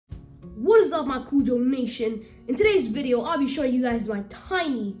What is up, my Cujo Nation? In today's video, I'll be showing you guys my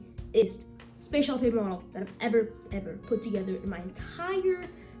tiniest space shuttle paper model that I've ever put together in my entire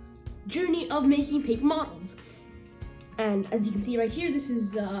journey of making paper models. And as you can see right here, this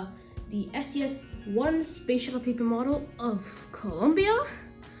is the STS-1 space shuttle paper model of Columbia.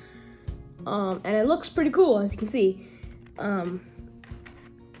 And it looks pretty cool, as you can see.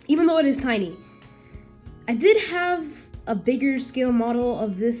 Even though it is tiny. I did have a bigger scale model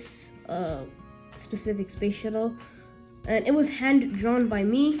of this specific space shuttle, and it was hand drawn by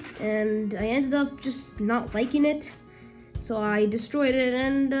me, and I ended up just not liking it, so I destroyed it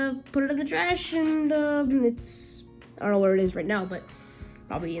and put it in the trash, and it's, I don't know where it is right now, but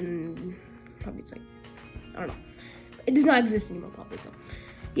probably it's like, I don't know, it does not exist anymore probably, so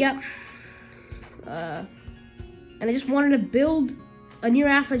yeah. And I just wanted to build a year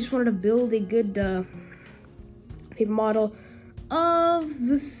after, I just wanted to build a good paper model of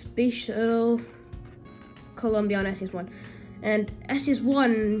the space shuttle Columbia on STS-1. And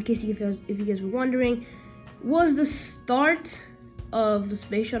STS-1, in case if you guys were wondering, was the start of the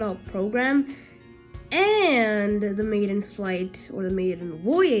space shuttle program and the maiden flight or the maiden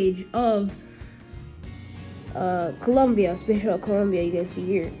voyage of Columbia, space shuttle Columbia, you guys see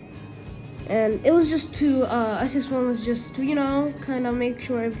here. And it was just to, STS-1 was just to, you know, kind of make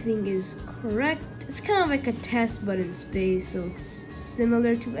sure everything is correct. It's kind of like a test, but in space, so it's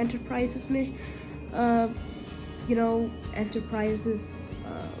similar to Enterprise's mission, you know, Enterprise's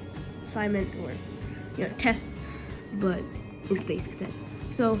assignment, or, you know, tests, but in space instead.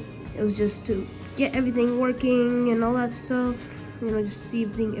 So it was just to get everything working and all that stuff, you know, just see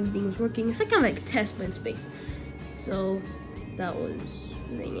if everything was working. It's like kind of like a test, but in space. So that was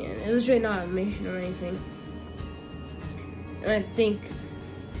the thing, and it was really not a mission or anything. And I think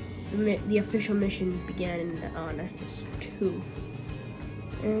the official mission began on STS-2.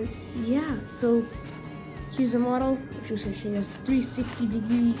 And yeah, so here's the model, which is showing us a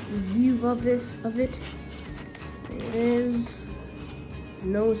 360-degree view of it. There it is. There's a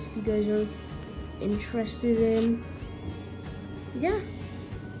nose if you guys are interested in. Yeah.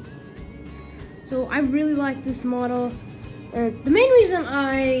 So I really like this model. And the main reason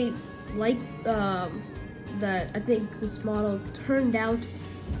I like that I think this model turned out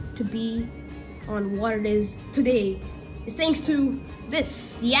to be on what it is today is thanks to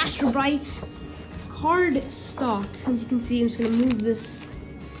this, the Astrobrite card stock. As you can see, I'm just gonna move this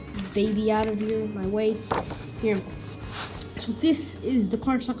baby out of here, my way here. So this is the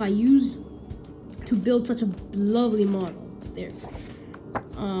card stock I used to build such a lovely model. There.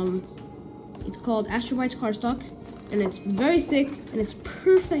 It's called Astrobrite cardstock, and it's very thick, and it's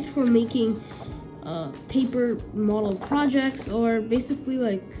perfect for making paper model projects, or basically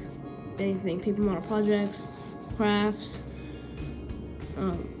like anything, paper model projects, crafts,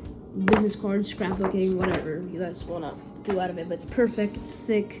 business cards, scrapbooking, whatever you guys want to do out of it. But it's perfect, it's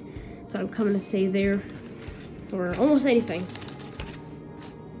thick, so I'm coming to say there for almost anything.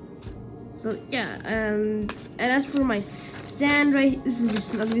 So yeah, and as for my stand, right, this is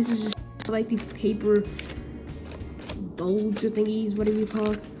just like these paper bowls or thingies, whatever you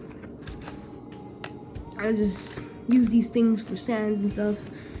call it. I just use these things for stands and stuff,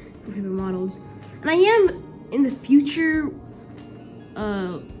 for paper models. And I am in the future,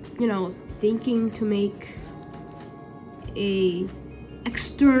 you know, thinking to make a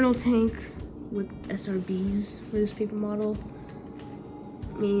external tank with SRBs for this paper model.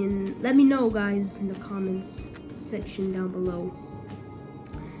 I mean, let me know, guys, in the comments section down below.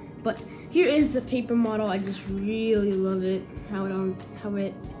 But here is the paper model. I just really love it, how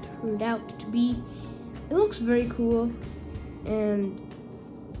it turned out to be. It looks very cool. And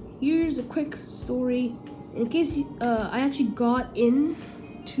here's a quick story. In case I actually got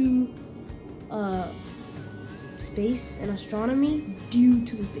into space and astronomy due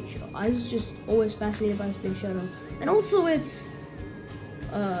to the space shuttle. I was just always fascinated by the space shuttle, and also it's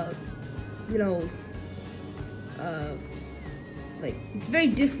you know, like, it's very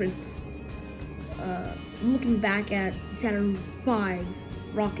different looking back at the Saturn V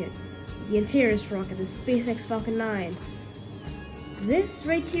rocket, the tiniest rocket, the SpaceX Falcon 9. This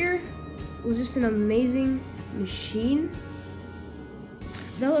right here was just an amazing machine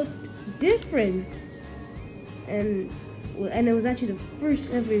that looked different, and it was actually the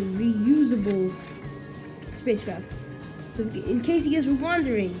first ever reusable spacecraft. So in case you guys were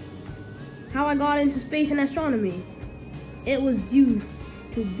wondering how I got into space and astronomy, it was due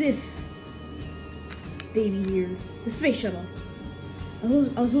to this baby here, the space shuttle. I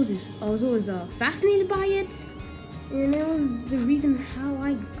was always fascinated by it, and it was the reason how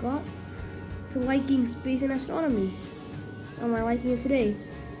I got to liking space and astronomy. Am I liking it today?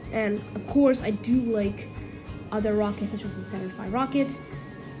 And of course, I do like other rockets, such as the Saturn V rocket,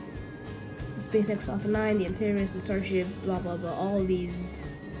 the SpaceX Falcon 9, the Antares, the Starship, blah blah blah, all these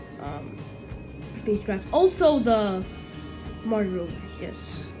spacecrafts. Also the Mars rover,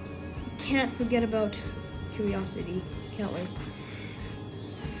 yes. Can't forget about Curiosity, can't wait.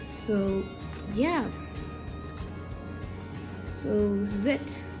 So yeah, so this is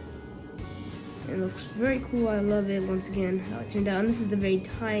it. It looks very cool. I love it. Once again, how it turned out. And this is the very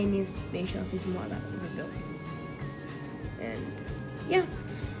tiniest space shuttle model I've ever built. And yeah.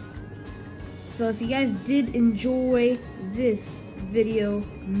 So if you guys did enjoy this video,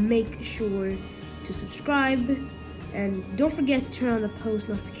 make sure to subscribe, and don't forget to turn on the post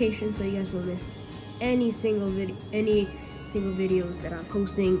notifications so you guys won't miss any single videos that I'm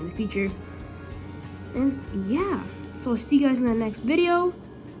posting in the future. And yeah, so I'll see you guys in the next video.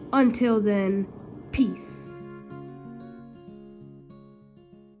 Until then, peace.